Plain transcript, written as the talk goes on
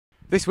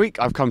This week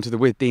I've come to the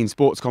Withdean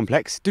Sports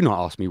Complex. Do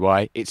not ask me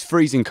why. It's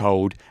freezing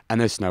cold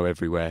and there's snow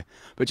everywhere.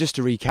 But just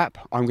to recap,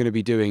 I'm going to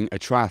be doing a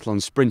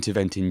triathlon sprint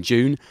event in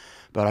June,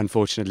 but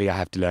unfortunately I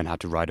have to learn how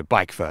to ride a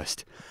bike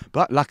first.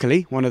 But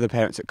luckily, one of the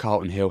parents at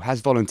Carlton Hill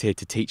has volunteered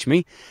to teach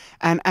me,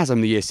 and as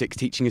I'm the Year 6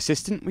 teaching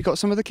assistant, we got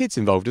some of the kids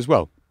involved as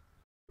well.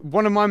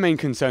 One of my main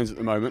concerns at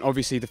the moment,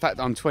 obviously the fact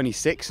that I'm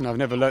 26 and I've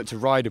never learnt to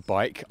ride a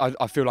bike,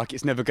 I feel like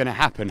it's never going to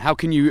happen. How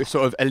can you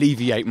sort of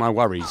alleviate my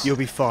worries? You'll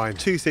be fine.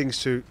 Two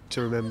things to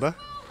remember.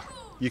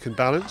 You can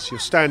balance. You're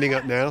standing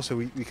up now, so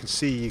we can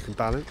see you can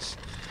balance.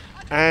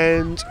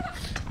 And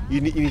you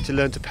need to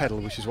learn to pedal,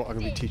 which is what I'm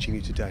going to be teaching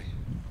you today.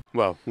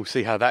 Well, we'll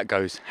see how that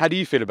goes. How do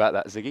you feel about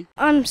that, Ziggy?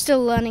 I'm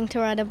still learning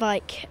to ride a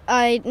bike.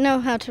 I know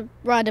how to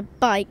ride a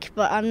bike,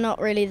 but I'm not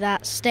really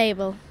that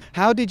stable.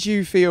 How did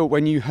you feel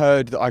when you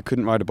heard that I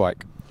couldn't ride a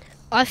bike?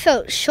 I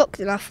felt shocked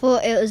and I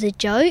thought it was a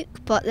joke,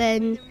 but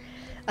then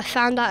I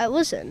found out it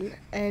wasn't,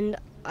 and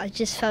I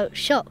just felt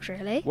shocked,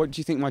 really. What do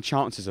you think my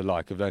chances are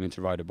like of learning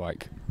to ride a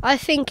bike? I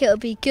think it'll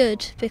be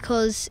good,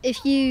 because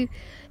if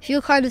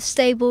you're kind of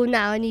stable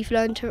now and you've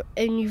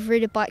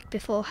ridden a bike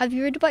before. Have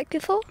you ridden a bike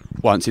before?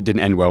 Once. It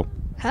didn't end well.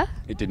 Huh?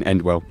 It didn't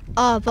end well.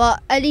 Oh,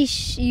 but at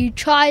least you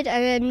tried,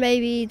 and then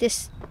maybe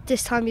this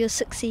time you'll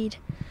succeed.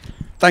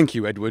 Thank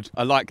you, Edward.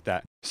 I like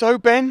that. So,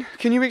 Ben,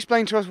 can you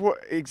explain to us what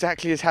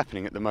exactly is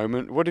happening at the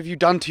moment? What have you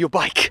done to your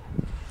bike?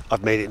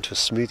 I've made it into a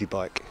smoothie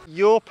bike.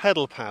 Your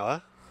pedal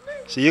power,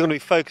 so you're going to be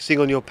focusing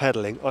on your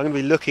pedalling. I'm going to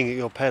be looking at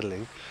your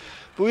pedalling.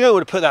 But we don't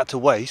want to put that to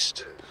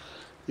waste.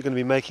 You're going to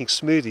be making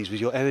smoothies with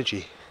your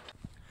energy.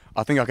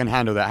 I think I can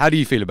handle that. How do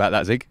you feel about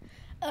that, Zig?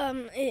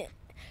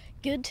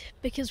 Good,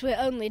 because we're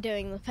only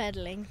doing the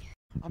pedalling.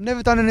 I've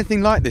never done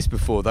anything like this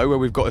before, though, where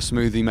we've got a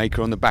smoothie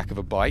maker on the back of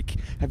a bike.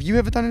 Have you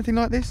ever done anything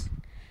like this?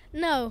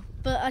 No,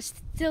 but I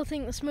still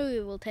think the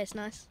smoothie will taste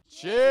nice.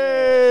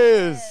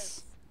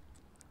 Cheers!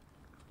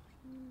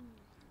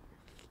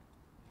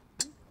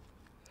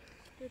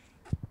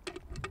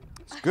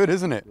 It's good,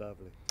 isn't it?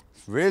 Lovely.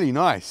 It's really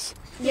nice.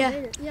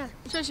 Yeah.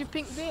 Shows your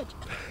pink beard.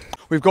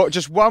 We've got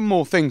just one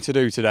more thing to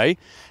do today,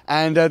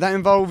 and that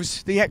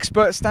involves the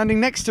expert standing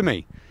next to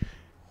me.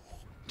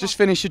 Just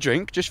finish your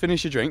drink,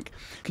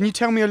 Can you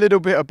tell me a little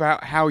bit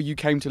about how you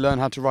came to learn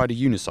how to ride a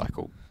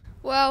unicycle?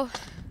 Well,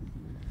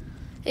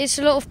 it's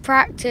a lot of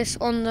practice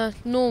on the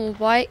normal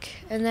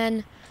bike, and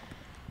then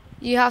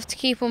you have to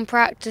keep on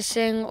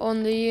practicing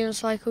on the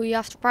unicycle. You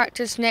have to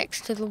practice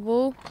next to the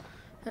wall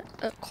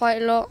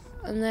quite a lot,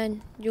 and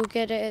then you'll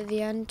get it at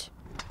the end.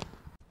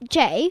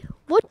 Jay,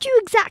 what are you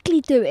exactly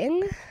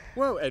doing?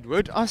 Well,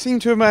 Edward, I seem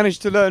to have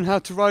managed to learn how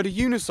to ride a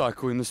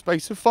unicycle in the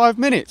space of 5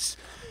 minutes.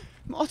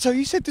 Otto,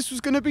 you said this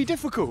was going to be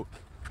difficult.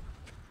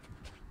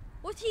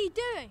 What are you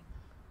doing?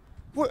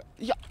 What?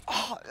 Yeah,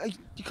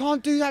 you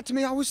can't do that to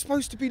me. I was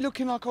supposed to be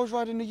looking like I was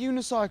riding a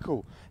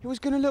unicycle. It was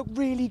going to look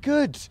really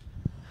good.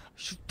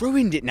 You've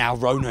ruined it now,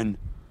 Ronan.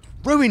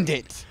 Ruined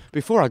it.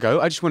 Before I go,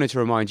 I just wanted to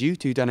remind you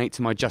to donate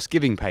to my Just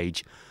Giving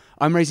page.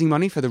 I'm raising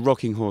money for the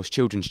Rocking Horse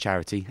Children's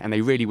Charity, and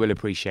they really will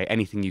appreciate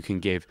anything you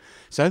can give.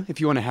 So if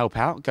you want to help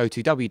out, go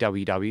to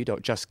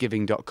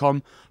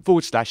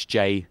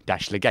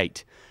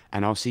www.justgiving.com/J-Legate.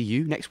 And I'll see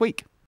you next week.